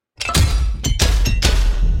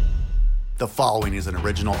The following is an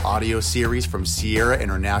original audio series from Sierra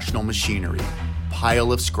International Machinery,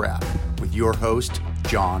 Pile of Scrap, with your host,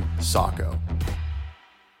 John Sacco.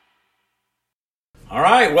 All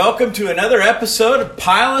right, welcome to another episode of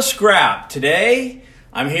Pile of Scrap. Today,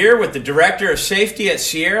 I'm here with the Director of Safety at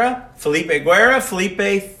Sierra, Felipe Guerra.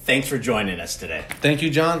 Felipe, thanks for joining us today. Thank you,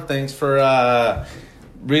 John. Thanks for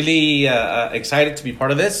really excited to be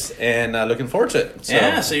part of this and looking forward to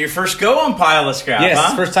it. So your first go on Pile of Scrap, yes,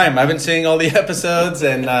 huh? First time. I've been seeing all the episodes,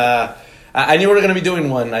 and I knew we were going to be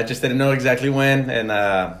doing one. I just didn't know exactly when, and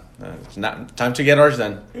it's not time to get ours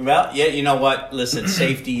done. Well, yeah, you know what? Listen,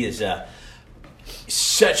 safety is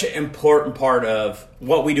such an important part of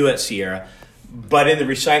what we do at Sierra, but in the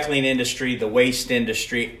recycling industry, the waste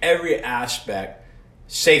industry, every aspect,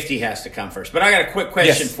 safety has to come first. But I got a quick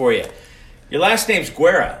question for you. Your last name's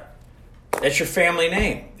Guerra. That's your family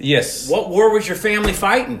name. Yes. What war was your family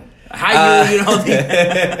fighting? How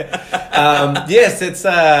yes, it's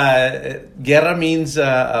guerra means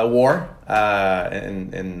war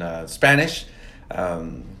in Spanish.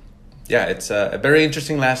 It's a very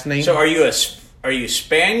interesting last name. So are you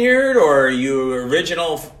Spaniard or are you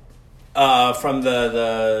original from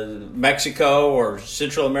the Mexico or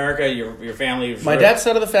Central America? Your family. My dad's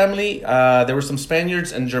side of the family, there were some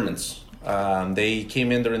Spaniards and Germans. They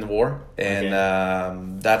came in during the war,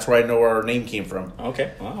 and that's where I know where our name came from.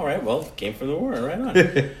 Okay, well, all right. Well, came from the war, right on.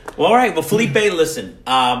 Well, all right. Well, Felipe, listen.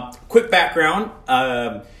 Quick background.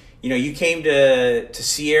 You came to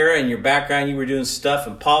Sierra, and your background, you were doing stuff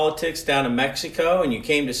in politics down in Mexico, and you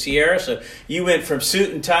came to Sierra, so you went from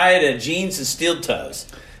suit and tie to jeans and steel toes.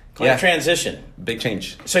 Quite a transition. Big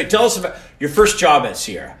change. So tell us about your first job at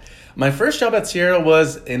Sierra. My first job at Sierra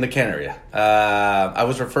was in the can area. I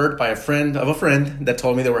was referred by a friend of a friend that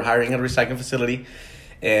told me they were hiring at a recycling facility.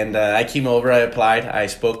 And I came over, I applied. I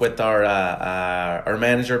spoke with our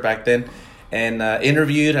manager back then and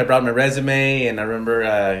interviewed. I brought my resume. And I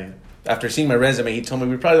remember after seeing my resume, he told me,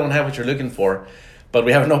 we probably don't have what you're looking for, but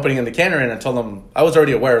we have an opening in the cannery. And I told him, I was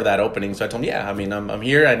already aware of that opening. So I told him, I'm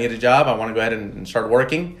here. I need a job. I want to go ahead and start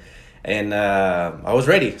working. And I was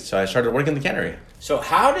ready. So I started working in the cannery. So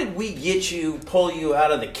how did we pull you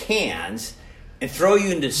out of the cans and throw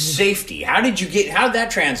you into safety? How did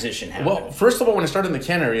that transition happen? Well, first of all, when I started in the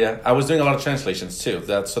can area, I was doing a lot of translations too.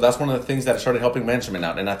 That's one of the things that started helping management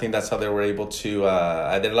out. And I think that's how they were able to,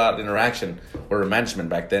 I did a lot of interaction with management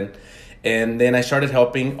back then. And then I started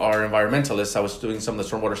helping our environmentalists. I was doing some of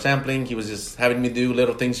the stormwater sampling. He was just having me do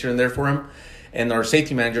little things here and there for him. And our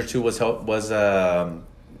safety manager too was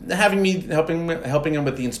having me helping him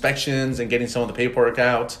with the inspections and getting some of the paperwork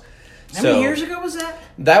out. How many years ago was that?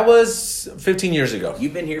 That was 15 years ago.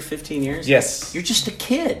 You've been here 15 years? Yes. You're just a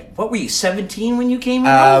kid. What were you, 17 when you came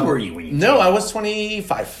here? How old were you when you came No, I was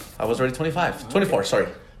 25. I was already 25. Okay. 24, sorry.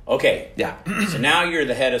 Okay. Yeah. So now you're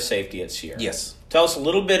the head of safety at Sierra. Yes. Tell us a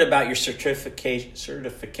little bit about your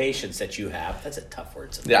certifications that you have. That's a tough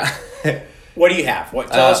word sometimes. Yeah. What do you have?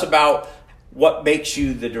 Tell us about what makes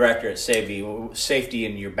you the director at safety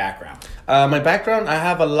in your background? My background, I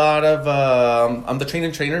have a lot of, I'm the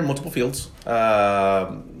trainer in multiple fields.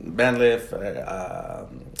 Band lift,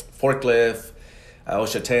 forklift,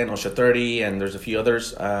 OSHA 10, OSHA 30, and there's a few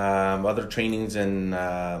others. Other trainings in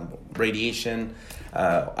radiation.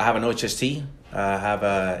 I have an OHST. I have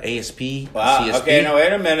a ASP. Wow. CSP. Okay, now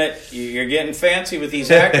wait a minute. You're getting fancy with these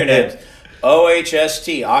acronyms.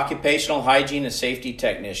 OHST, Occupational Hygiene and Safety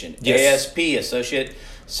Technician. Yes. ASP, Associate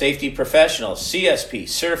Safety Professional. CSP,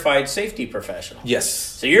 Certified Safety Professional. Yes.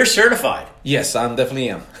 So you're certified. Yes, I definitely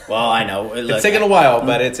am. Well, I know. It's taken a while,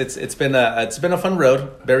 but it's been a fun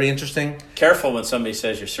road. Very interesting. Careful when somebody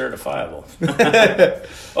says you're certifiable.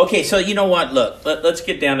 Okay, so you know what? Look, let's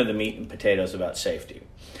get down to the meat and potatoes about safety.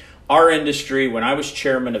 Our industry, when I was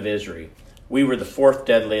chairman of ISRI, we were the fourth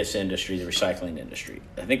deadliest industry, the recycling industry.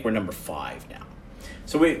 I think we're number 5 now.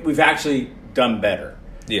 So we've actually done better.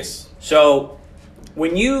 Yes. So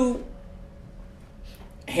when you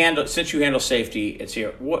handle safety, it's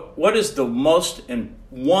here. What is the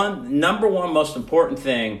number one most important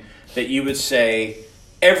thing that you would say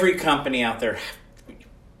every company out there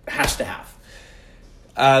has to have?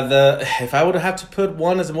 If I would have to put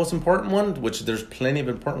one as the most important one, which there's plenty of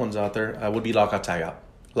important ones out there, would be lockout tagout.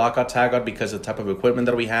 Lockout tagout because of the type of equipment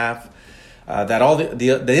that we have, that all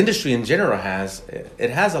the industry in general has. It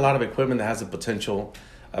has a lot of equipment that has the potential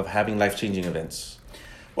of having life-changing events.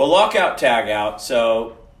 Well, lockout tagout,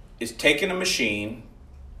 so is taking a machine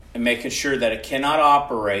and making sure that it cannot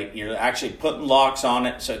operate. You're actually putting locks on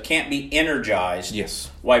it so it can't be energized. Yes.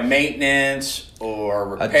 Why maintenance or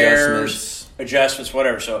repairs, adjustments,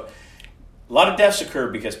 whatever. So A lot of deaths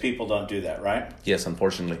occur because people don't do that, right? Yes,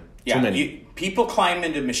 unfortunately. Yeah, Too many. People climb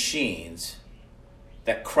into machines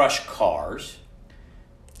that crush cars,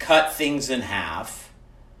 cut things in half,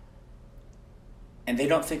 and they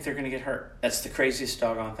don't think they're going to get hurt. That's the craziest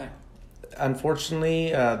doggone thing.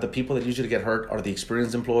 Unfortunately, the people that usually get hurt are the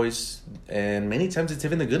experienced employees, and many times it's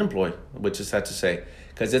even the good employee, which is sad to say,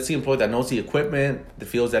 because it's the employee that knows the equipment, that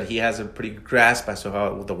feels that he has a pretty good grasp as to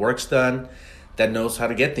how the work's done, that knows how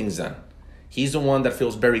to get things done. He's the one that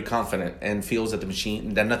feels very confident and feels that the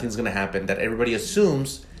machine, that nothing's going to happen, that everybody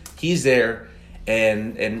assumes he's there,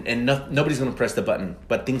 and nobody's going to press the button,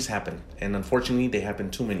 but things happen, and unfortunately, they happen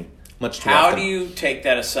much too often. How do you take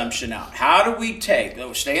that assumption out? How do we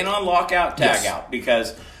staying on lockout, tag out,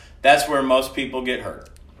 because that's where most people get hurt.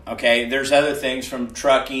 Okay, there's other things from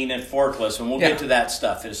trucking and forklifts, and we'll get to that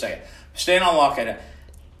stuff in a second. Staying on lockout,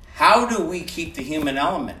 how do we keep the human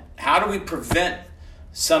element? How do we prevent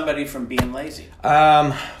somebody from being lazy?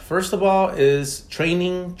 First of all is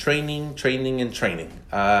training.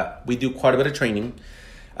 We do quite a bit of training.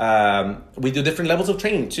 We do different levels of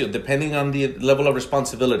training too, depending on the level of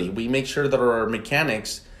responsibility. We make sure that our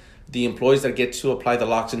mechanics, the employees that get to apply the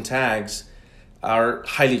locks and tags, are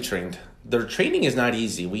highly trained. Their training is not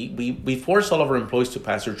easy. We force all of our employees to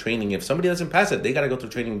pass their training. If somebody doesn't pass it, they got to go through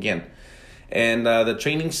training again. And our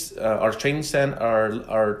training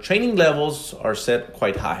levels are set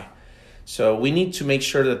quite high. So we need to make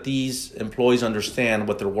sure that these employees understand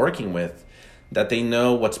what they're working with, that they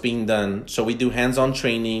know what's being done. So we do hands-on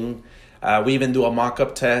training. We even do a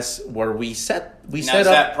mock-up test where we set up.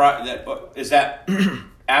 Is that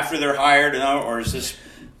after they're hired, or is this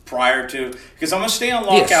prior to? Because I'm going to stay on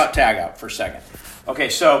lockout, tag out for a second. Okay,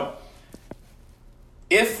 so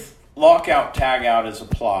if lockout, tag out is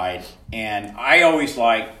applied, and I always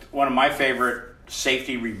liked, one of my favorite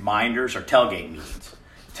safety reminders are tailgate meetings.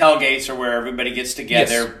 Tailgates are where everybody gets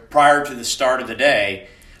together prior to the start of the day.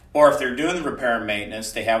 Or if they're doing the repair and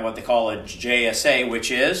maintenance, they have what they call a JSA,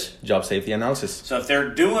 which is? Job Safety Analysis. So if they're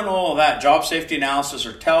doing all of that, job safety analysis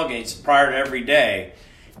or tailgates prior to every day,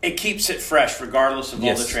 it keeps it fresh regardless of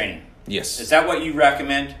all the training. Yes. Is that what you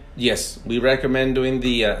recommend? Yes, we recommend doing the.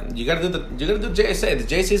 You gotta do JSA. The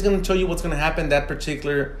JSA is going to tell you what's going to happen that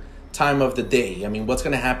particular time of the day. I mean, what's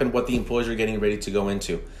going to happen, what the employees are getting ready to go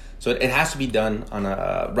into. So it has to be done on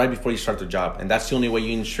right before you start the job, and that's the only way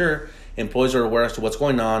you ensure employees are aware as to what's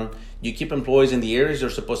going on. You keep employees in the areas they're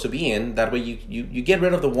supposed to be in. That way you get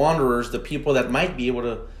rid of the wanderers, the people that might be able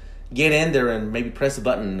to get in there and maybe press a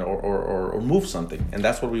button or move something. And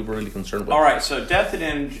that's what we were really concerned with. All right, so death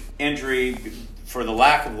and injury for the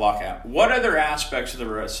lack of lockout. What other aspects of the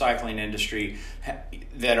recycling industry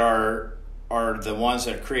that are the ones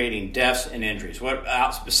that are creating deaths and injuries? What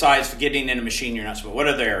else, besides getting in a machine you're not supposed to? What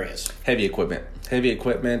other areas? Heavy equipment,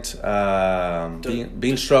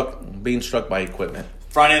 being struck by equipment.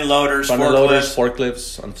 Front end loaders,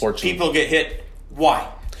 forklifts. Unfortunately, people get hit.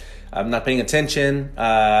 Why? Not paying attention,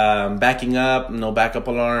 backing up, no backup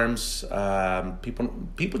alarms.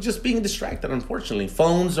 People just being distracted. Unfortunately,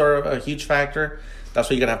 phones are a huge factor. That's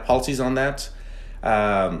why you gotta have policies on that.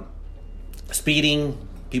 Speeding,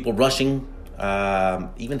 people rushing,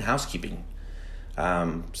 even housekeeping.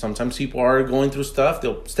 Sometimes people are going through stuff.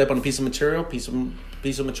 They'll step on a piece of material. Piece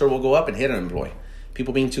of material will go up and hit an employee.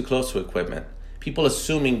 People being too close to equipment. People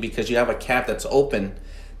assuming because you have a cap that's open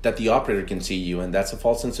that the operator can see you, and that's a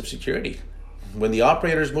false sense of security. When the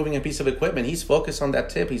operator is moving a piece of equipment, he's focused on that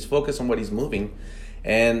tip. He's focused on what he's moving,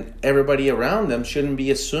 and everybody around them shouldn't be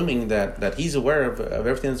assuming that he's aware of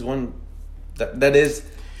everything that's going. That is.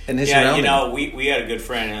 In his surrounding. We had a good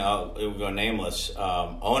friend, it will go nameless,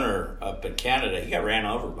 owner up in Canada. He got ran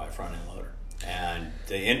over by a front end loader, and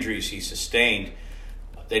the injuries he sustained,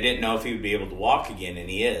 they didn't know if he would be able to walk again, and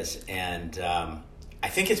he is. And I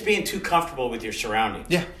think it's being too comfortable with your surroundings.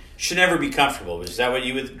 Yeah, should never be comfortable. Is that what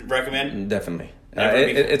you would recommend? Definitely.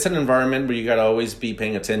 It's an environment where you got to always be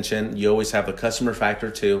paying attention. You always have the customer factor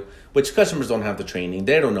too, which customers don't have the training.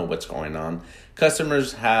 They don't know what's going on.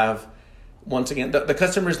 Customers have. Once again, the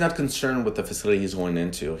customer is not concerned with the facility he's going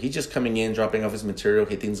into. He's just coming in, dropping off his material.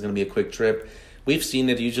 He thinks it's going to be a quick trip. We've seen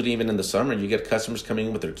it usually even in the summer. You get customers coming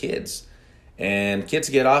in with their kids, and kids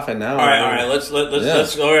get off. And now, all right. Let's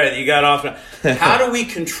all right. You got off. How do we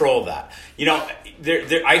control that?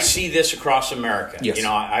 I see this across America. Yes.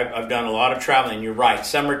 I've done a lot of traveling. You're right.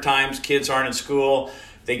 Summer times, kids aren't in school.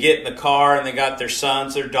 They get in the car and they got their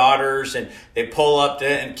sons, their daughters, and they pull up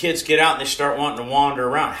and kids get out and they start wanting to wander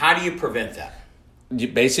around. How do you prevent that?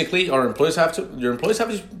 Basically, your employees have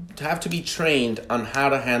to be trained on how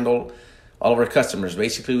to handle all of our customers.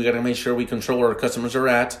 Basically, we got to make sure we control where our customers are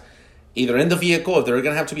at, either in the vehicle. If they're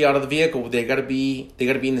gonna have to be out of the vehicle, they gotta be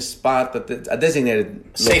in a spot a designated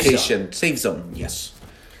location, safe zone. Yes.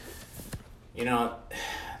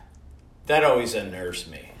 That always unnerves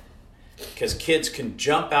me, because kids can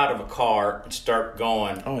jump out of a car and start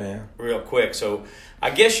going. Oh yeah. Real quick. So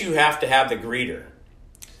I guess you have to have the greeter.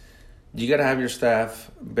 You got to have your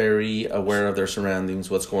staff very aware of their surroundings,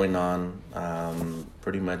 what's going on,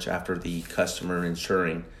 pretty much after the customer,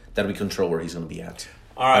 ensuring that we control where he's going to be at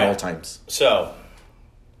all times. So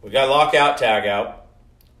we got lockout, tag out.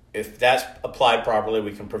 If that's applied properly,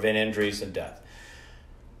 we can prevent injuries and death.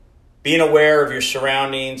 Being aware of your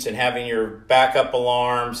surroundings and having your backup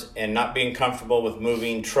alarms and not being comfortable with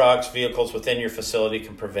moving trucks, vehicles within your facility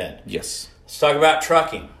can prevent. Yes. Let's talk about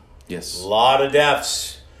trucking. Yes. A lot of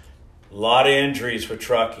deaths. A lot of injuries with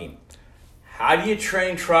trucking. How do you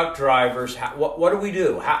train truck drivers? What do we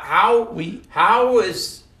do? How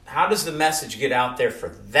does the message get out there for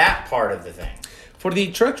that part of the thing? For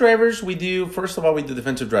the truck drivers, we do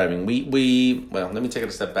defensive driving. Let me take it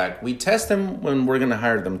a step back. We test them when we're going to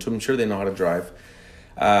hire them to ensure they know how to drive,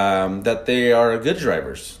 that they are good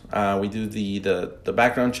drivers. We do the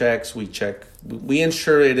background checks. We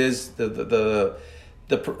ensure it is the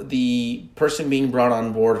person being brought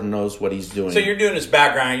on board knows what he's doing. So you're doing his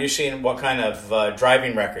background. You're seeing what kind of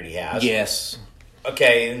driving record he has. Yes.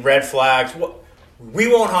 Okay, and red flags. We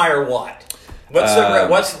won't hire what? What's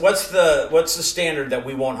the standard that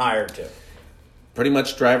we won't hire to? Pretty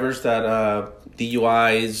much drivers that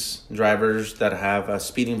DUIs, drivers that have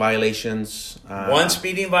speeding violations. One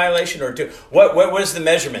speeding violation or two? What is the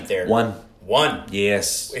measurement there? One.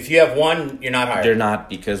 Yes. If you have one, you're not hired. They're not,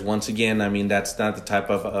 because once again, that's not the type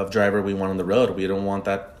of driver we want on the road. We don't want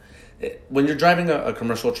that. When you're driving a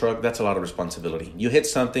commercial truck, that's a lot of responsibility. You hit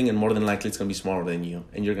something, and more than likely, it's going to be smaller than you,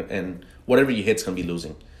 and whatever you hit's going to be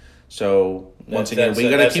losing. So once again, we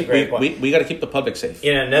got to keep the public safe.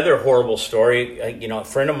 Another horrible story. A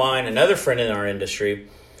friend of mine, another friend in our industry,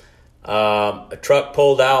 a truck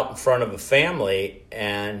pulled out in front of a family,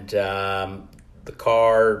 and the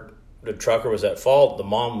trucker was at fault. The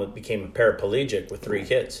mom became a paraplegic with 3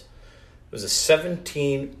 kids. It was a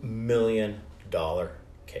 $17 million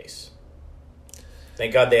case.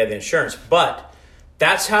 Thank God they had the insurance. But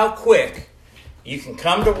that's how quick you can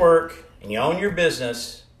come to work and you own your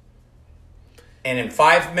business, and in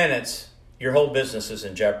 5 minutes, your whole business is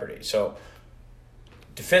in jeopardy. So,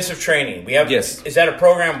 defensive training. We have. Yes. Is that a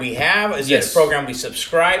program we have? Is Yes. it a program we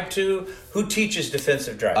subscribe to? Who teaches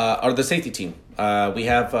defensive driving? The safety team. We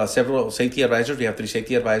have several safety advisors. We have 3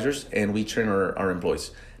 safety advisors, and we train our employees.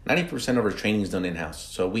 90% of our training is done in-house.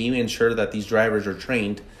 So we ensure that these drivers are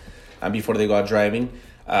trained before they go out driving.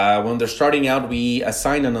 When they're starting out, we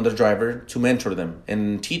assign another driver to mentor them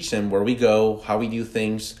and teach them where we go, how we do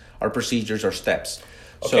things, our procedures, our steps.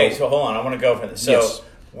 Okay, so hold on. I want to go for this. So yes.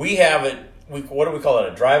 We have it. What do we call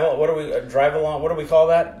it? A drive along? What do we call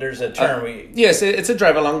that? There's a term. Yes, it's a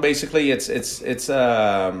drive along. Basically, it's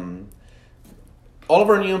all of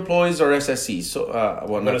our new employees are SSCs. So,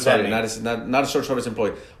 not a short service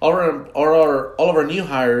employee. All of our new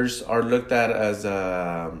hires are looked at as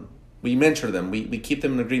we mentor them. We keep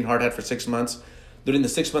them in a green hard hat for 6 months. During the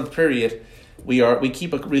 6-month period, we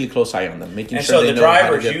keep a really close eye on them, making and sure so they the know how to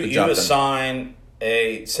drivers get the you job done. assign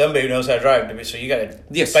somebody who knows how to drive. So you got to.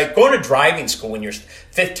 Yes. It's like going to driving school when you're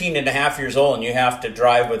 15 and a half years old and you have to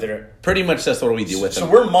drive with it. Pretty much that's what we do with them. So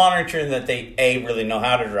we're monitoring that they really know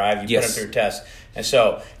how to drive. You Yes. put them through tests. And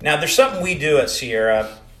so now there's something we do at Sierra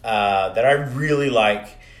that I really like,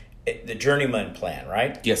 the Journeyman Plan,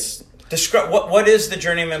 right? Yes. Describe what is the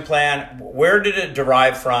Journeyman Plan? Where did it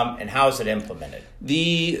derive from, and how is it implemented?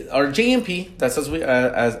 Our JMP, that's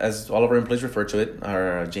as all of our employees refer to it,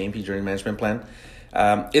 our JMP Journey Management Plan.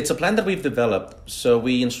 It's a plan that we've developed. So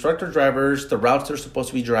we instruct our drivers the routes they're supposed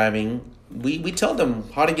to be driving. We tell them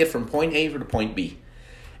how to get from point A to point B.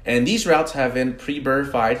 And these routes have been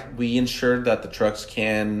pre-verified. We ensure that the trucks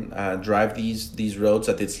can drive these roads,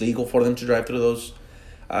 that it's legal for them to drive through those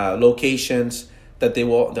locations, that they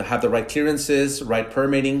will have the right clearances, right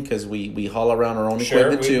permitting, because we haul around our own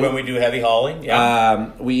equipment too. When we do heavy hauling,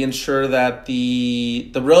 yeah. We ensure that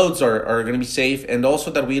the roads are going to be safe, and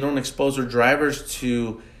also that we don't expose our drivers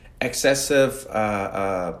to excessive,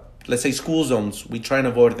 let's say, school zones. We try and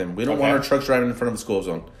avoid them. We don't want our trucks driving in front of a school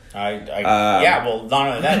zone. Well, not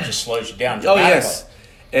only that, it just slows you down. Oh, yes.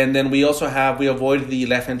 And then we also we avoid the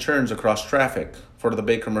left-hand turns across traffic for the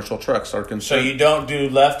big commercial trucks. Our concern. So you don't do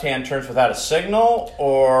left-hand turns without a signal,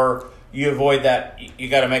 or you avoid that? You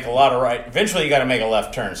got to make a lot of right. Eventually, you got to make a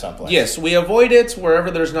left turn someplace. Yes, we avoid it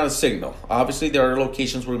wherever there's not a signal. Obviously, there are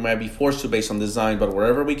locations where we might be forced to based on design, but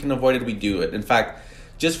wherever we can avoid it, we do it. In fact,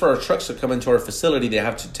 just for our trucks to come into our facility, they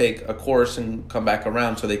have to take a course and come back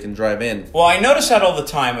around so they can drive in. Well, I notice that all the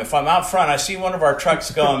time. If I'm out front, I see one of our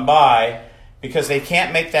trucks going by because they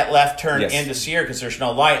can't make that left turn into Sierra because there's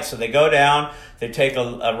no light. So they go down, they take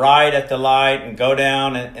a ride at the light and go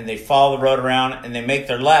down, and they follow the road around, and they make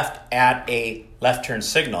their left at a left turn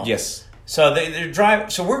signal. Yes. So they're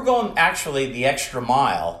driving. So we're going actually the extra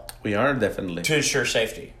mile. We are, definitely. To ensure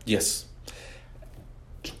safety. Yes.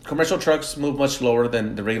 Commercial trucks move much slower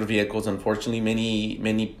than the regular vehicles. Unfortunately,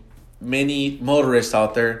 many motorists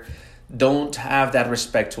out there don't have that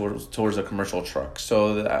respect towards a commercial truck.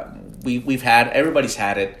 So everybody's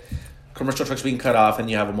had it. Commercial trucks being cut off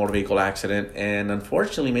and you have a motor vehicle accident. And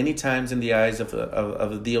unfortunately, many times in the eyes of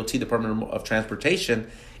the DOT, Department of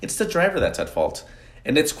Transportation, it's the driver that's at fault.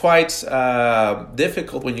 And it's quite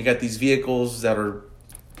difficult when you get these vehicles that are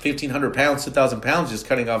 1,500 pounds, 2,000 pounds just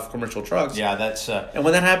cutting off commercial trucks. Yeah, that's... and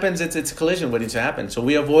when that happens, it's a collision waiting to happen. So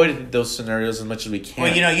we avoid those scenarios as much as we can.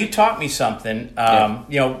 Well, you taught me something.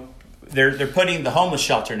 They're putting the homeless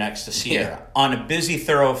shelter next to Sierra on a busy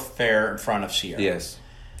thoroughfare in front of Sierra. Yes,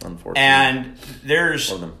 unfortunately. And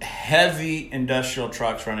there's heavy industrial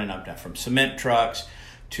trucks running up there, from cement trucks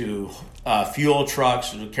to fuel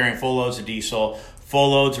trucks carrying full loads of diesel, full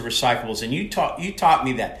loads of recyclables. And you taught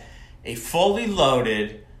me that a fully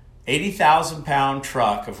loaded 80,000-pound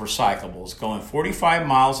truck of recyclables going 45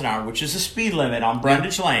 miles an hour, which is the speed limit on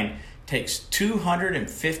Brundage Lane, takes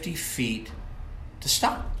 250 feet to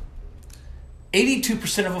stop.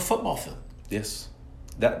 82% of a football field. Yes.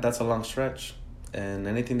 That's a long stretch. And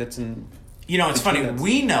anything that's in... it's funny.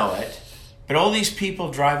 We know it, but all these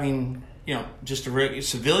people driving, just a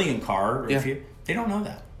civilian car, they don't know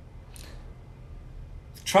that.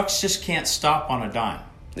 Trucks just can't stop on a dime.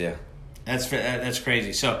 Yeah. That's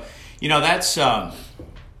crazy. So, that's... So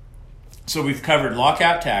we've covered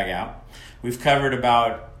lockout, tagout. We've covered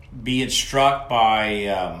about being struck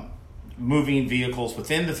by moving vehicles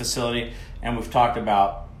within the facility. And we've talked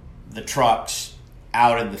about the trucks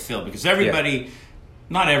out in the field. Because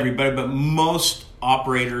not everybody, but most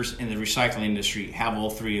operators in the recycling industry have all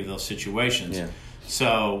three of those situations. Yeah.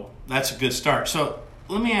 So that's a good start. So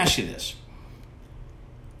let me ask you this.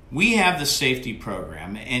 We have the safety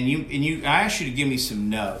program, and I asked you to give me some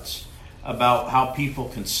notes about how people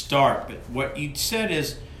can start. But what you said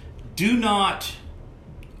is, do not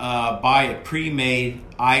buy a pre-made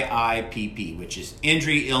IIPP, which is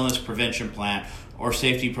Injury Illness Prevention Plan or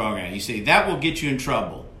Safety Program. You say that will get you in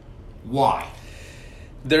trouble. Why?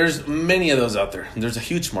 There's many of those out there. There's a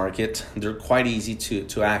huge market. They're quite easy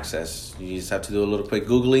to access. You just have to do a little quick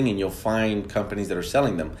Googling and you'll find companies that are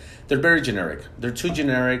selling them. They're very generic. They're too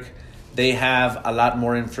generic. They have a lot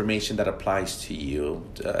more information that applies to you.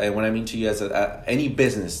 And when I mean to you as any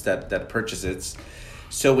business that purchases.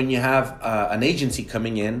 So when you have an agency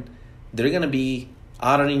coming in, they're going to be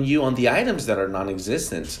auditing you on the items that are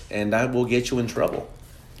non-existent. And that will get you in trouble.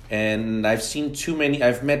 And I've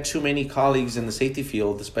met too many colleagues in the safety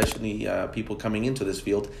field, especially people coming into this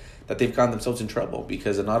field, that they've gotten themselves in trouble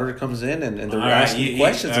because an auditor comes in and they're asking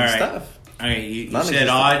questions and stuff. All right, you said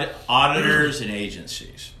auditors and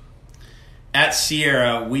agencies. At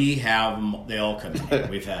Sierra, we have them, they all come in.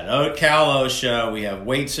 We've had Cal OSHA, we have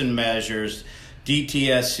weights and measures,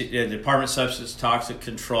 DTS, Department of Substance Toxic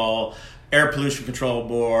Control, Air Pollution Control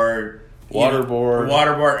Board, Water Board,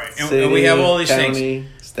 and we have all these county, things.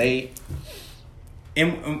 State.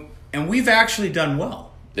 And we've actually done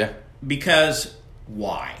well. Yeah. Because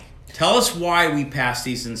why? Tell us why we pass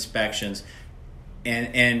these inspections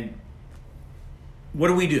and what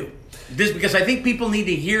do we do? This, because I think people need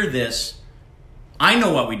to hear this. I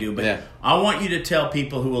know what we do, but I want you to tell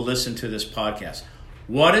people who will listen to this podcast,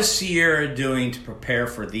 what is Sierra doing to prepare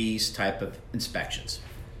for these type of inspections?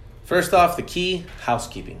 First off, the key,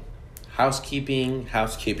 housekeeping. Housekeeping.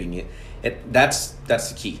 That's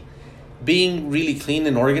the key. Being really clean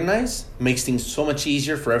and organized makes things so much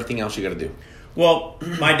easier for everything else you got to do. Well,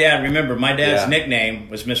 my dad's nickname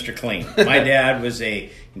was Mr. Clean. My dad was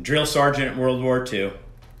a drill sergeant in World War II,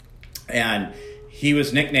 and he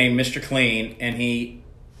was nicknamed Mr. Clean, and he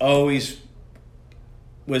always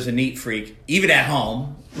was a neat freak. Even at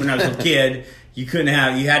home, when I was a kid,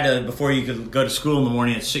 before you could go to school in the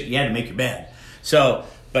morning, you had to make your bed. So,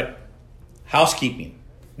 but housekeeping.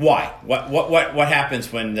 Why? What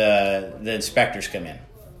happens when the inspectors come in?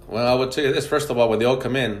 Well, I would tell you this. First of all, when they all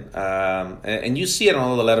come in, and you see it on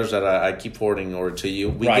all the letters that I keep forwarding over to you,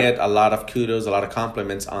 we get a lot of kudos, a lot of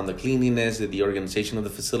compliments on the cleanliness, the organization of the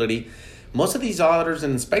facility. Most of these auditors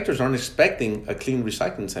and inspectors aren't expecting a clean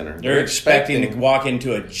recycling center. They're expecting to walk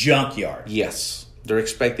into a junkyard. Yes. They're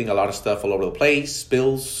expecting a lot of stuff all over the place,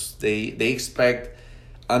 spills. They expect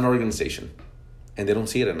an organization, and they don't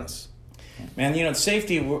see it in us. Man,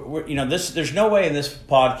 safety. There's no way in this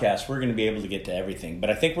podcast we're going to be able to get to everything, but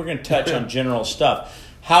I think we're going to touch on general stuff.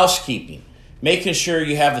 Housekeeping, making sure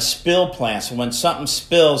you have a spill plan, so when something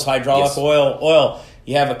spills, hydraulic oil,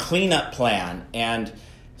 you have a cleanup plan. And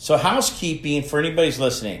so, housekeeping for anybody's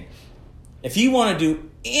listening, if you want to do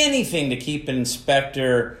anything to keep an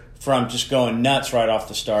inspector from just going nuts right off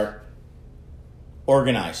the start,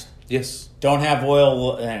 organized. Yes. Don't have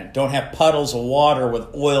oil. Don't have puddles of water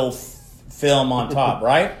with oil film on top,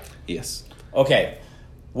 right? Yes. Okay.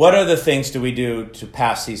 What other things do we do to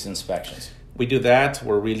pass these inspections? We do that.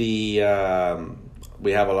 We're really,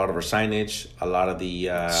 we have a lot of our signage, a lot of the...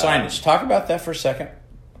 signage. Talk about that for a second.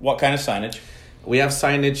 What kind of signage? We have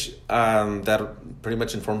signage that pretty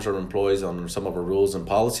much informs our employees on some of our rules and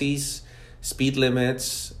policies, speed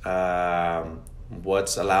limits,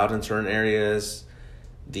 what's allowed in certain areas.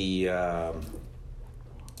 We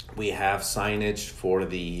have signage for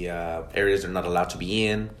the areas they're not allowed to be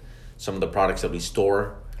in, some of the products that we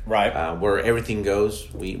store, right? Where everything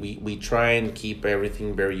goes. We try and keep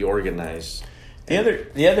everything very organized. The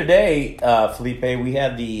other day, Felipe, we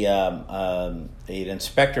had the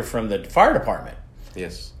inspector from the fire department.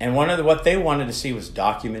 Yes. And what they wanted to see was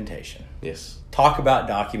documentation. Yes. Talk about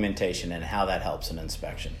documentation and how that helps an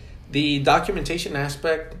inspection. The documentation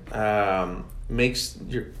aspect makes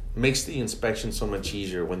the inspection so much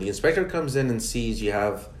easier. When the inspector comes in and sees you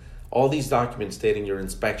have all these documents stating your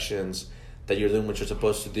inspections, that you're doing what you're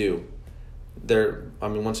supposed to do,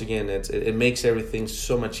 once again, it makes everything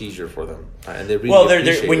so much easier for them, and they really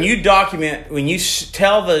appreciate when it. you document, when you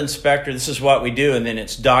tell the inspector this is what we do, and then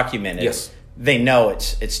it's documented. Yes. They know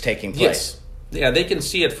it's taking place. Yes. Yeah, they can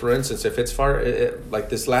see it. For instance, if it's fire, like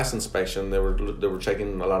this last inspection, they were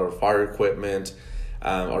checking a lot of fire equipment,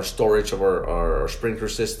 our storage of our sprinkler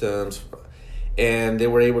systems, and they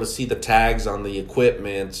were able to see the tags on the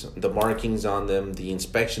equipment, the markings on them, the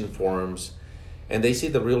inspection forms, and they see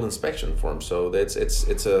the real inspection form. So they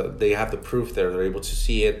have the proof there. They're able to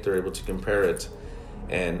see it. They're able to compare it,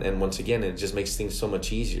 and once again, it just makes things so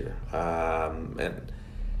much easier.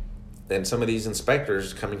 And some of these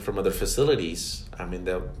inspectors coming from other facilities, I mean,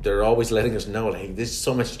 they're always letting us know, like, this is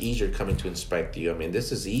so much easier coming to inspect you. I mean,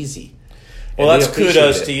 this is easy. Well, that's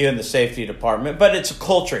kudos to you in the safety department, but it's a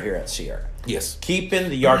culture here at Sierra. Yes. Keeping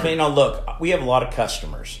the yard clean. Look, we have a lot of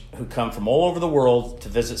customers who come from all over the world to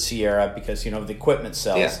visit Sierra because, the equipment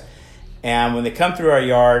sells. Yeah. And when they come through our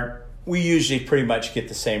yard, we usually pretty much get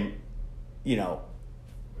the same,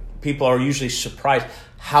 people are usually surprised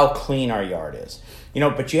how clean our yard is.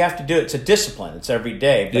 But you have to do it. It's a discipline. It's every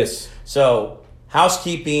day. Yes. So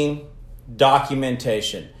housekeeping,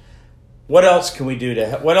 documentation. What else can we do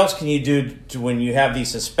what else can you do to when you have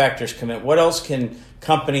these inspectors come in? What else can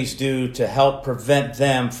companies do to help prevent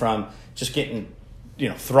them from just getting,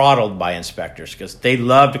 throttled by inspectors? Because they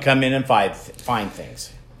love to come in and find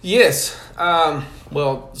things. Yes.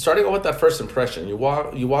 Well, starting with that first impression, you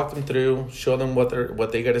walk them through, show them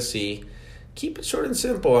what they got to see. Keep it short and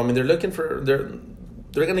simple. I mean, they're going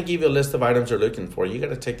to give you a list of items they're looking for. You got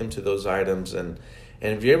to take them to those items, and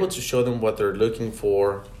if you're able to show them what they're looking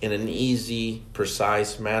for in an easy,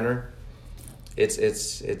 precise manner, it's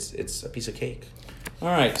a piece of cake. All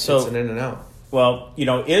right, so it's an in and out. Well,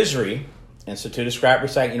 ISRI, Institute of Scrap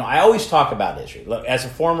Recycling. I always talk about ISRI. Look, as a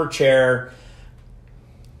former chair,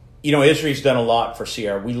 ISRI's done a lot for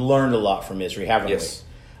Sierra. We learned a lot from ISRI, haven't we? Yes.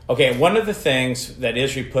 Okay, one of the things that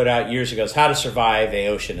ISRI put out years ago is how to survive a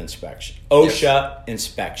OSHA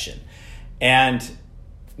inspection. And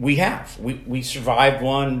we have. We survived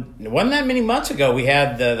one. It wasn't that many months ago. We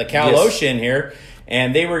had the Cal OSHA in here,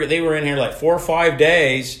 and they were in here like 4 or 5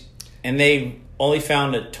 days, and they only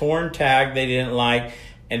found a torn tag they didn't like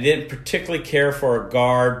and didn't particularly care for a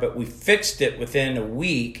guard, but we fixed it within a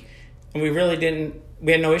week, and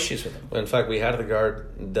we had no issues with them. Well, in fact, we had the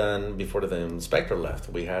guard done before the inspector left.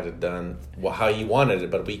 We had it done how he wanted it,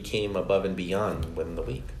 but we came above and beyond within the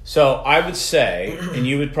week. So I would say, and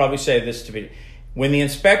you would probably say this to me, when the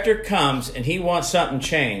inspector comes and he wants something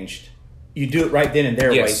changed, you do it right then and there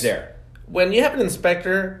while he's there. When you have an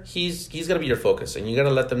inspector, he's going to be your focus, and you got to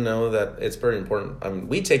let them know that it's very important. I mean,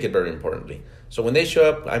 we take it very importantly. So when they show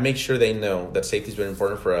up, I make sure they know that safety is very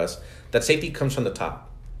important for us. That safety comes from the top.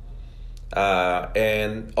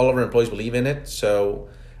 And all of our employees believe in it. So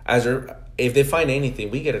if they find anything,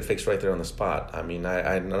 we get it fixed right there on the spot. I mean,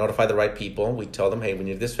 I notify the right people. We tell them, hey, we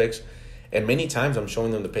need this fixed. And many times I'm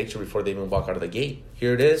showing them the picture before they even walk out of the gate.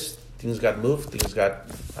 Here it is. Things got moved. Things got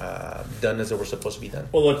done as they were supposed to be done.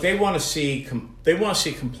 Well, look, they want to see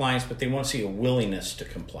compliance, but they want to see a willingness to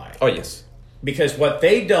comply. Oh, yes. Because what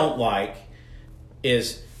they don't like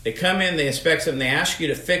is they come in, they inspect something, they ask you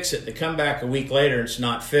to fix it, they come back a week later and it's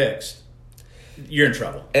not fixed. You're in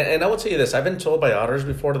trouble. And I will tell you this: I've been told by auditors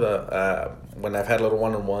before when I've had little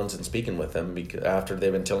one-on-ones and speaking with them after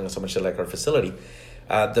they've been telling us so much shit like our facility.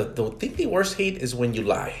 The thing they worst hate is when you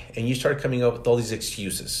lie and you start coming up with all these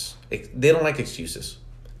excuses. They don't like excuses.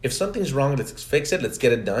 If something's wrong, let's fix it. Let's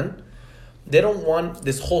get it done. They don't want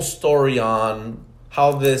this whole story on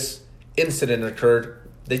how this incident occurred.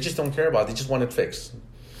 They just don't care about it. They just want it fixed.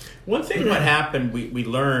 One thing what happened, we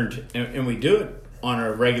learned, and we do it on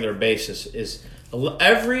a regular basis, is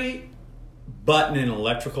every button in an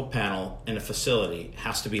electrical panel in a facility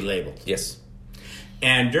has to be labeled. Yes.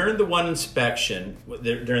 And during the one inspection,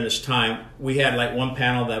 during this time, we had like one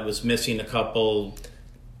panel that was missing a couple,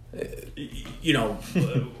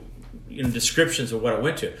 descriptions of what it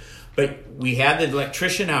went to. But we had the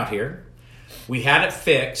electrician out here. We had it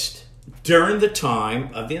fixed during the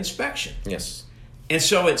time of the inspection. Yes. And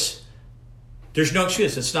so there's no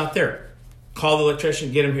excuse. It's not there. Call the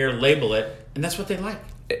electrician, get him here, label it, and that's what they like.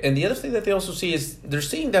 And the other thing that they also see is they're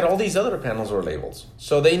seeing that all these other panels are labeled.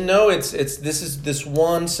 So they know this is this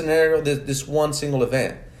one scenario, this one single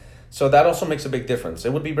event. So that also makes a big difference.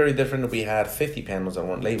 It would be very different if we had 50 panels that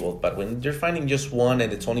weren't labeled, but when you're finding just one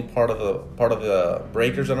and it's only part of the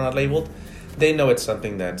breakers that are not labeled, they know it's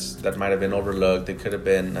something that might have been overlooked. It could have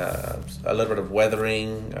been a little bit of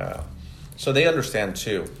weathering. So they understand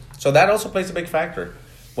too. So that also plays a big factor.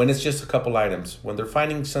 When it's just a couple items, when they're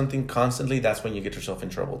finding something constantly, that's when you get yourself in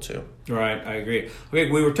trouble too. Right, I agree. Okay,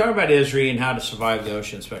 we were talking about ISRI and how to survive the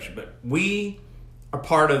ocean inspection, but we are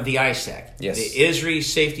part of the ISAC, yes. The ISRI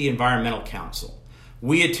Safety Environmental Council.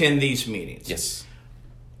 We attend these meetings. Yes.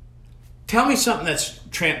 Tell me something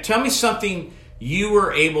tell me something you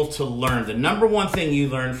were able to learn. The number one thing you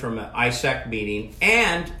learned from an ISAC meeting,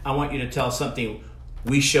 and I want you to tell something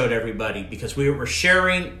we showed everybody because we were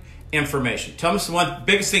sharing information. Tell us the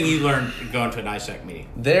biggest thing you learned going to an ISAC meeting.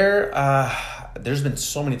 There's been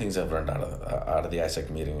so many things I've learned out of the ISAC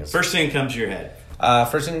meeting. First thing comes to your head.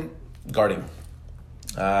 First thing, guarding.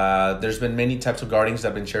 There's been many types of guardings that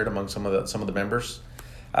have been shared among some of the members.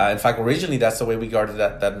 In fact, originally that's the way we guarded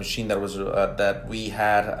that machine that we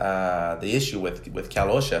had the issue with Cal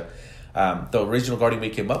OSHA. The original guarding we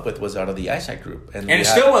came up with was out of the ISAC group, and it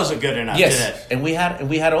still wasn't good enough. Yes, did it? And we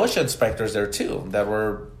had OSHA inspectors there too that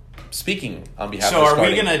were speaking on behalf. So of are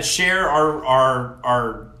we going to share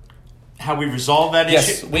our how we resolve that issue?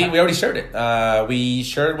 Yes, we already shared it. We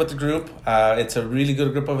shared it with the group. It's a really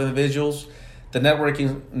good group of individuals. The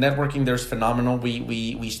networking there's phenomenal.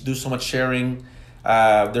 We do so much sharing.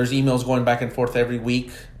 There's emails going back and forth every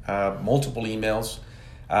week, multiple emails.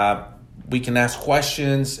 We can ask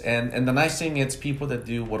questions, and the nice thing, it's people that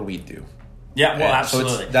do what we do. Yeah, well,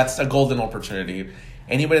 absolutely. So that's a golden opportunity.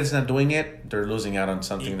 Anybody that's not doing it, they're losing out on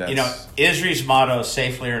something that's... ISRI's motto is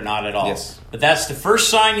safely or not at all. Yes. But that's the first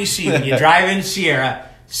sign you see when you drive in Sierra,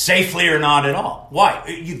 safely or not at all. Why?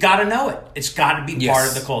 You got to know it. It's got to be part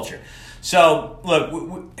of the culture. So, look,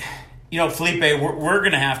 Felipe, we're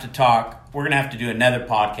going to have to talk. We're going to have to do another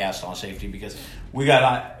podcast on safety because we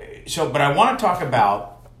got... but I want to talk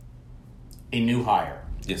about a new hire.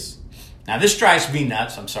 Yes. Now, this drives me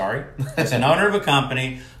nuts. I'm sorry. As an owner of a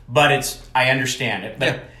company... But I understand it.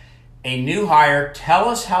 But a new hire, tell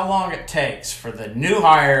us how long it takes for the new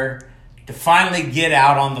hire to finally get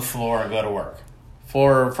out on the floor and go to work.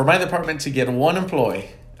 For my department to get one employee,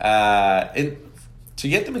 to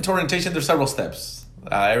get them into orientation, there's several steps.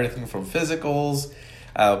 Everything from physicals,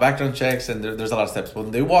 background checks, and there's a lot of steps.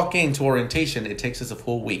 When they walk into orientation, it takes us a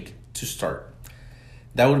full week to start.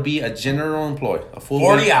 That would be a general employee, a full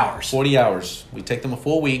 40 week, hours. 40 hours. We take them a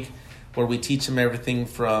full week, where we teach them everything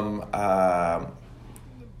from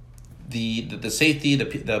the safety,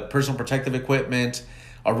 the personal protective equipment,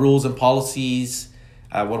 our rules and policies,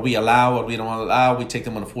 what we allow, what we don't allow. We take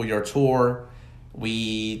them on a full-yard tour.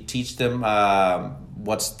 We teach them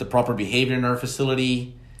what's the proper behavior in our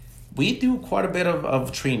facility. We do quite a bit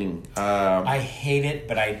of training. I hate it,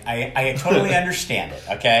 but I totally understand it,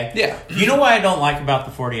 okay? Yeah. You know why I don't like about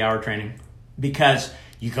the 40-hour training? Because...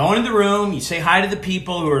 you go into the room, you say hi to the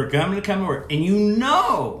people who are going to come to work, and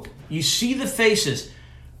you see the faces.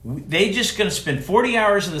 They just going to spend 40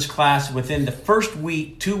 hours in this class. Within the first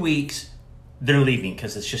week, 2 weeks, they're leaving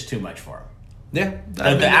because it's just too much for them.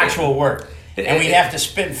 Yeah. The actual work. And we have to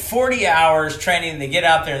spend 40 hours training, they get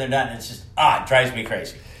out there and they're done. And it's just, it drives me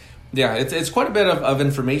crazy. Yeah, it's quite a bit of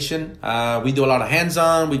information. We do a lot of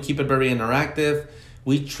hands-on. We keep it very interactive.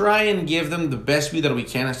 We try and give them the best view that we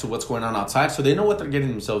can as to what's going on outside, so they know what they're getting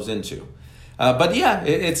themselves into. But yeah,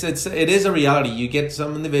 it is a reality. You get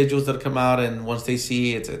some individuals that come out, and once they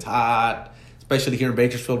see it's hot, it's especially here in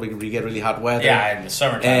Bakersfield, we get really hot weather. Yeah, in the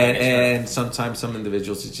summertime. And sometimes some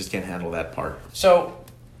individuals just can't handle that part. So,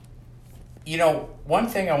 one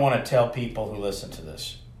thing I want to tell people who listen to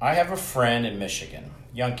this, I have a friend in Michigan,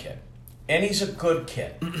 young kid, and he's a good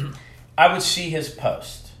kid. I would see his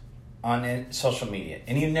post on social media,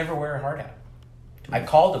 and he'd never wear a hard hat. I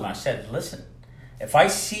called him. I said, listen, if I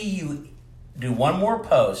see you do one more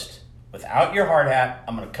post without your hard hat,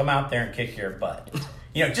 I'm going to come out there and kick your butt.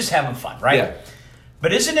 Just having fun, right? Yeah.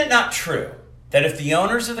 But isn't it not true that if the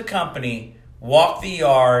owners of the company walk the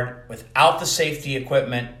yard without the safety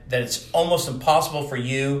equipment, that it's almost impossible for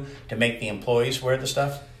you to make the employees wear the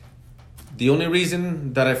stuff? The only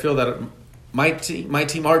reason that I feel that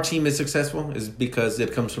our team is successful is because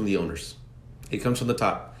it comes from the owners. It comes from the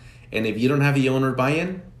top. And if you don't have the owner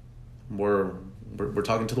buy-in, we're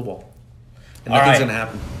talking to the wall. And nothing's going to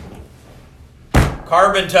happen.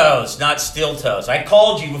 Carbon toes, not steel toes. I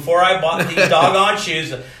called you before I bought these doggone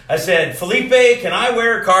shoes. I said, Felipe, can I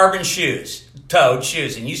wear carbon toed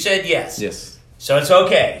shoes? And you said yes. Yes. So it's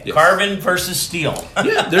okay. Yes. Carbon versus steel.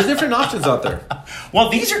 Yeah, there's different options out there. Well,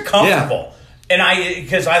 these are comfortable. Yeah. And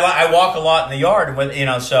because I walk a lot in the yard,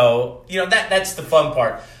 so that's the fun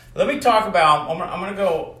part. Let me talk about, I'm going to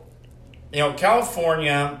go,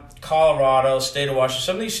 California, Colorado, state of Washington,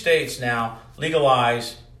 some of these states now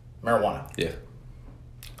legalize marijuana. Yeah.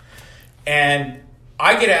 And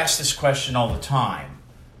I get asked this question all the time.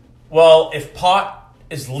 Well, if pot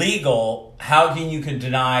is legal, how can you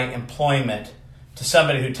deny employment to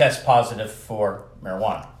somebody who tests positive for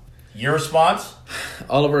marijuana? Your response?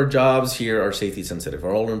 All of our jobs here are safety sensitive.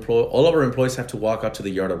 All of our employees have to walk out to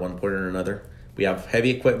the yard at one point or another. We have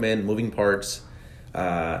heavy equipment, moving parts.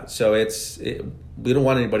 So we don't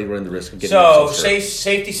want anybody running the risk of getting themselves hurt.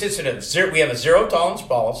 Safety sensitive. We have a zero tolerance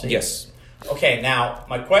policy. Yes. Okay, now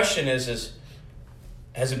my question is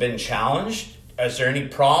has it been challenged? Is there any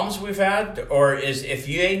problems we've had? Or if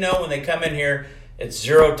you know when they come in here, it's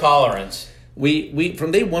zero tolerance? We from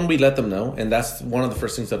day one, we let them know, and that's one of the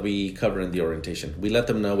first things that we cover in the orientation. We let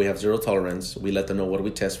them know we have zero tolerance. We let them know what we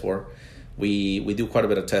test for. We do quite a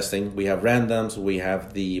bit of testing. We have randoms. We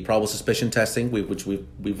have the probable suspicion testing, which we've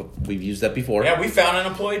used that before. Yeah, we found an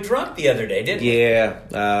employee drunk the other day, didn't we? Yeah,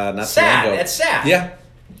 not sad. So long ago. It's sad. Yeah.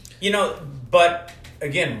 But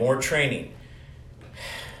again, more training.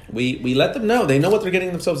 We let them know. They know what they're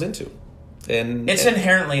getting themselves into. And it's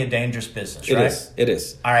inherently a dangerous business, right? It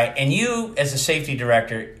is. All right. And you, as a safety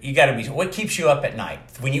director, you got to be. What keeps you up at night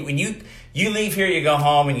when you leave here, you go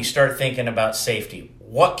home and you start thinking about safety?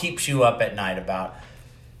 What keeps you up at night about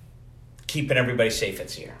keeping everybody safe at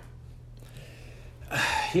Sierra?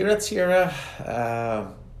 Here at Sierra,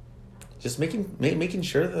 just making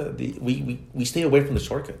sure that we stay away from the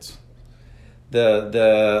shortcuts.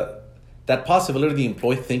 That possibility of the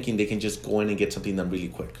employee thinking they can just go in and get something done really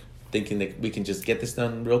quick. Thinking that we can just get this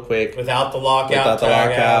done real quick. Without the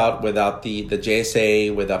lockout. Without the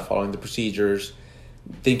JSA, without following the procedures.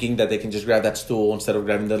 Thinking that they can just grab that stool instead of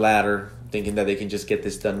grabbing the ladder. Thinking that they can just get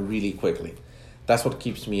this done really quickly. That's what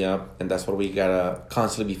keeps me up, and that's what we gotta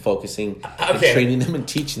constantly be focusing and training them and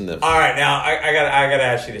teaching them. All right, now I gotta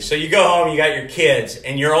ask you this. So you go home, you got your kids,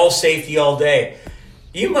 and you're all safety all day.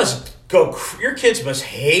 You must go. Your kids must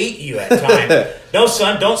hate you at times. No,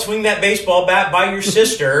 son, don't swing that baseball bat by your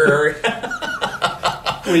sister.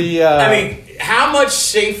 I mean, how much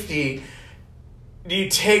safety do you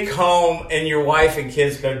take home, and your wife and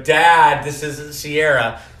kids go, Dad, this isn't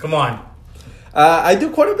Sierra. Come on. I do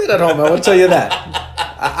quite a bit at home. I will tell you that.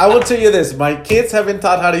 I will tell you this. My kids have been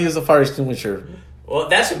taught how to use a fire extinguisher. Well,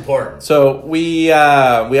 that's important. So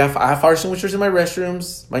I have fire extinguishers in my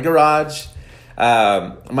restrooms, my garage.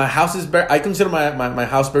 My house is I consider my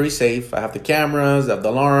house very safe. I have the cameras, I have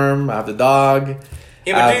the alarm, I have the dog.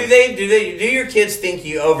 Yeah, but do your kids think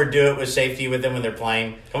you overdo it with safety with them when they're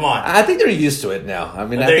playing? Come on. I think they're used to it now. I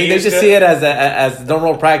mean, I think they just see it as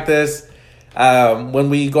normal practice. When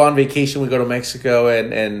we go on vacation, we go to Mexico,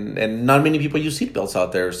 and not many people use seatbelts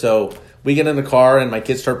out there. So we get in the car, and my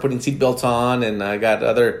kids start putting seatbelts on, and I got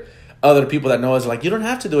other people that know us like, you don't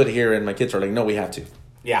have to do it here, and my kids are like, no, we have to.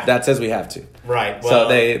 Yeah, that says we have to. Right. Well, so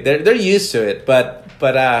they're used to it, but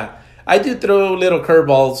I do throw little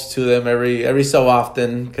curveballs to them every so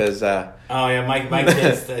often because. Oh yeah, my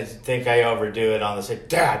kids think I overdo it on the say,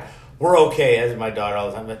 Dad, we're okay, as my daughter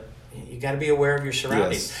all the time, but you got to be aware of your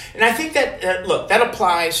surroundings. Yes. And I think that look, that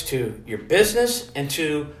applies to your business and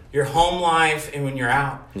to your home life and when you're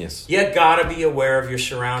out. Yes, you got to be aware of your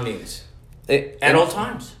surroundings at all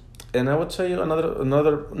times. And I would tell you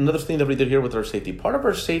another thing that we did here with our safety. Part of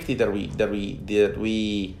our safety that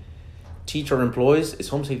we teach our employees is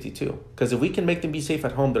home safety too. Because if we can make them be safe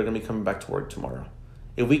at home, they're going to be coming back to work tomorrow.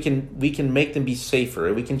 If we can make them be safer,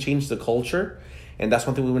 if we can change the culture, and that's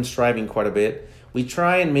one thing we've been striving quite a bit. We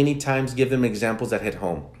try and many times give them examples that hit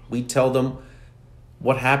home. We tell them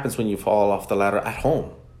what happens when you fall off the ladder at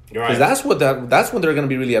home. Because that's when they're going to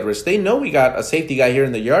be really at risk. They know we got a safety guy here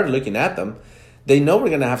in the yard looking at them. They know we're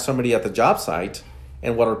going to have somebody at the job site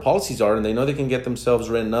and what our policies are, and they know they can get themselves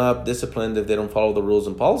written up, disciplined if they don't follow the rules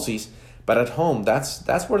and policies. But at home, that's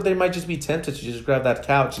where they might just be tempted to just grab that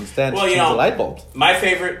couch instead and change the light bulb. My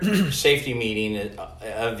favorite safety meeting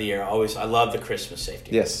of the year, I love the Christmas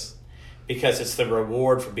safety. Yes. Because it's the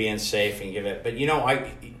reward for being safe and give it. But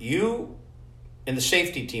you and the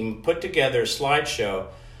safety team put together a slideshow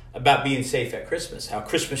about being safe at Christmas, how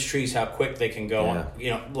Christmas trees, how quick they can go,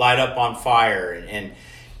 light up on fire.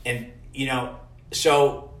 And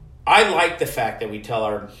so I like the fact that we tell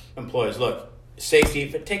our employees, look, safety,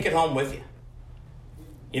 but take it home with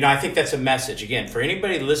you. I think that's a message. Again, for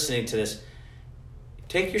anybody listening to this,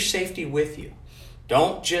 take your safety with you.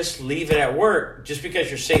 Don't just leave it at work. Just because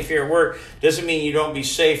you're safe here at work doesn't mean you don't be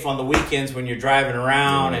safe on the weekends when you're driving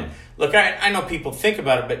around. And look, I know people think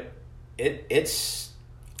about it, but it's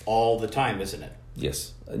all the time, isn't it?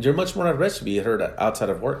 Yes. You're much more at risk to be hurt outside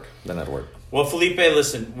of work than at work. Well, Felipe,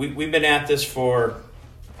 listen, we've been at this for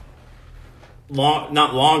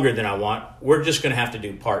not longer than I want. We're just going to have to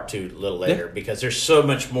do part 2 a little later because there's so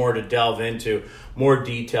much more to delve into, more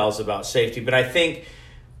details about safety. But I think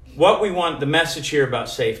what we want, the message here about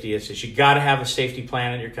safety is you got to have a safety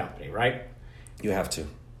plan in your company, right? You have to.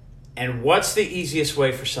 And what's the easiest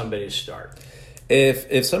way for somebody to start?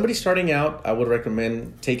 If somebody's starting out, I would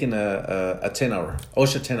recommend taking a 10-hour,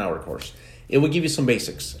 OSHA 10-hour course. It will give you some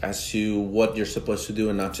basics as to what you're supposed to do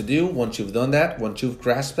and not to do. Once you've done that, once you've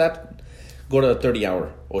grasped that, go to a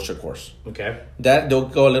 30-hour OSHA course. Okay. That they'll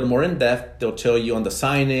go a little more in depth. They'll tell you on the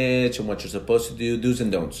signage and what you're supposed to do, do's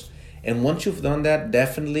and don'ts. And once you've done that,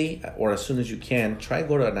 definitely, or as soon as you can, try to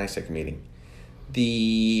go to a NISAC meeting.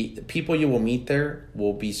 The people you will meet there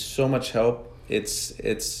will be so much help. It's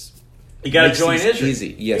you got to join ISRI.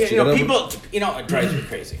 Easy, yes. People, it drives me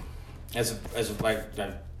crazy. As like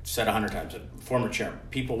I've said 100 times, a former chairman.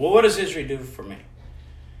 People, well, what does ISRI do for me?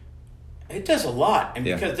 It does a lot, and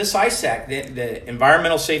because this ISAC, the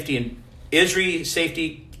Environmental Safety and ISRI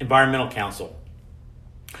Safety Environmental Council,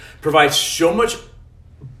 provides so much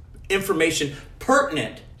information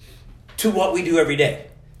pertinent to what we do every day.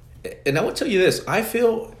 And I will tell you this: I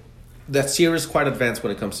feel that Sierra is quite advanced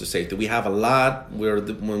when it comes to safety. We have a lot.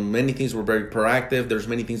 When many things we're very proactive. There's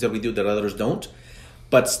many things that we do that others don't.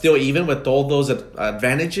 But still, even with all those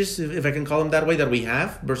advantages, if I can call them that way, that we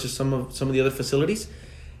have versus some of the other facilities,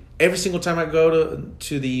 every single time I go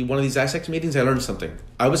to one of these ISAC meetings, I learn something.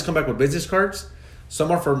 I always come back with business cards.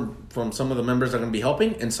 Some are from some of the members that are going to be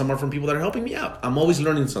helping, and some are from people that are helping me out. I'm always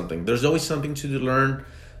learning something. There's always something to learn,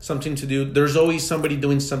 something to do. There's always somebody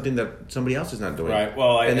doing something that somebody else is not doing. Right.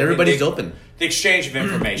 Well, and everybody's open. The exchange of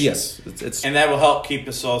information. Yes. And that will help keep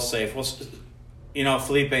us all safe. Well,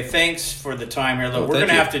 Felipe, thanks for the time here. Look, we're going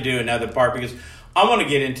to have to do another part because I want to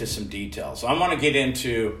get into some details. I want to get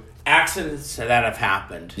into accidents that have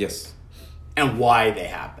happened. Yes. And why they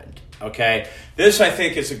happened. Okay? This, I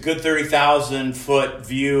think, is a good 30,000-foot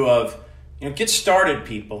view of, get started,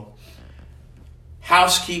 people.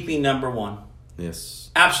 Housekeeping, number one. Yes.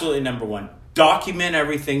 Absolutely number one. Document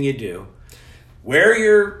everything you do. Wear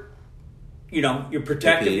your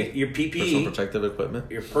protective, PPE, your PPE. Personal protective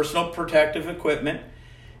equipment. Your personal protective equipment.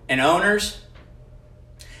 And owners,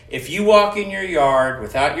 if you walk in your yard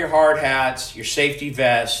without your hard hats, your safety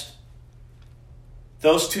vest,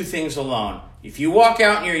 those two things alone, if you walk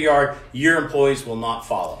out in your yard, your employees will not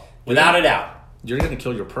follow. Without a doubt. You're going to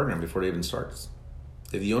kill your program before it even starts.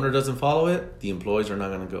 If the owner doesn't follow it, the employees are not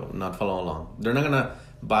going to not follow along. They're not going to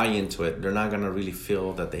buy into it. They're not going to really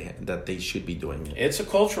feel that they should be doing it. It's a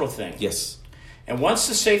cultural thing. Yes. And once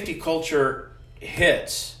the safety culture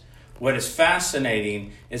hits, what is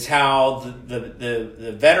fascinating is how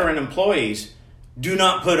the veteran employees do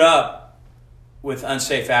not put up with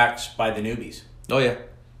unsafe acts by the newbies. Oh, yeah.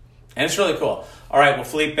 And it's really cool. All right, well,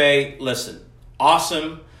 Felipe, listen,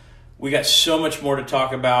 awesome. We got so much more to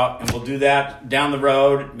talk about, and we'll do that down the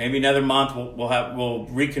road. Maybe another month we'll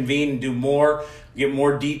reconvene and do more, get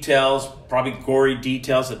more details, probably gory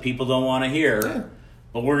details that people don't want to hear. Yeah.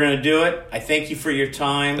 But we're going to do it. I thank you for your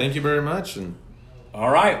time. Thank you very much. All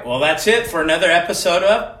right, well, that's it for another episode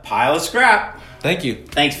of Pile of Scrap. Thank you.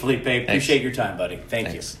 Thanks, Felipe. Appreciate your time, buddy.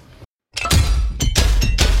 Thanks.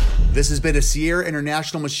 This has been a Sierra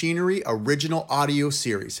International Machinery original audio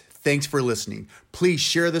series. Thanks for listening. Please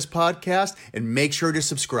share this podcast and make sure to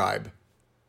subscribe.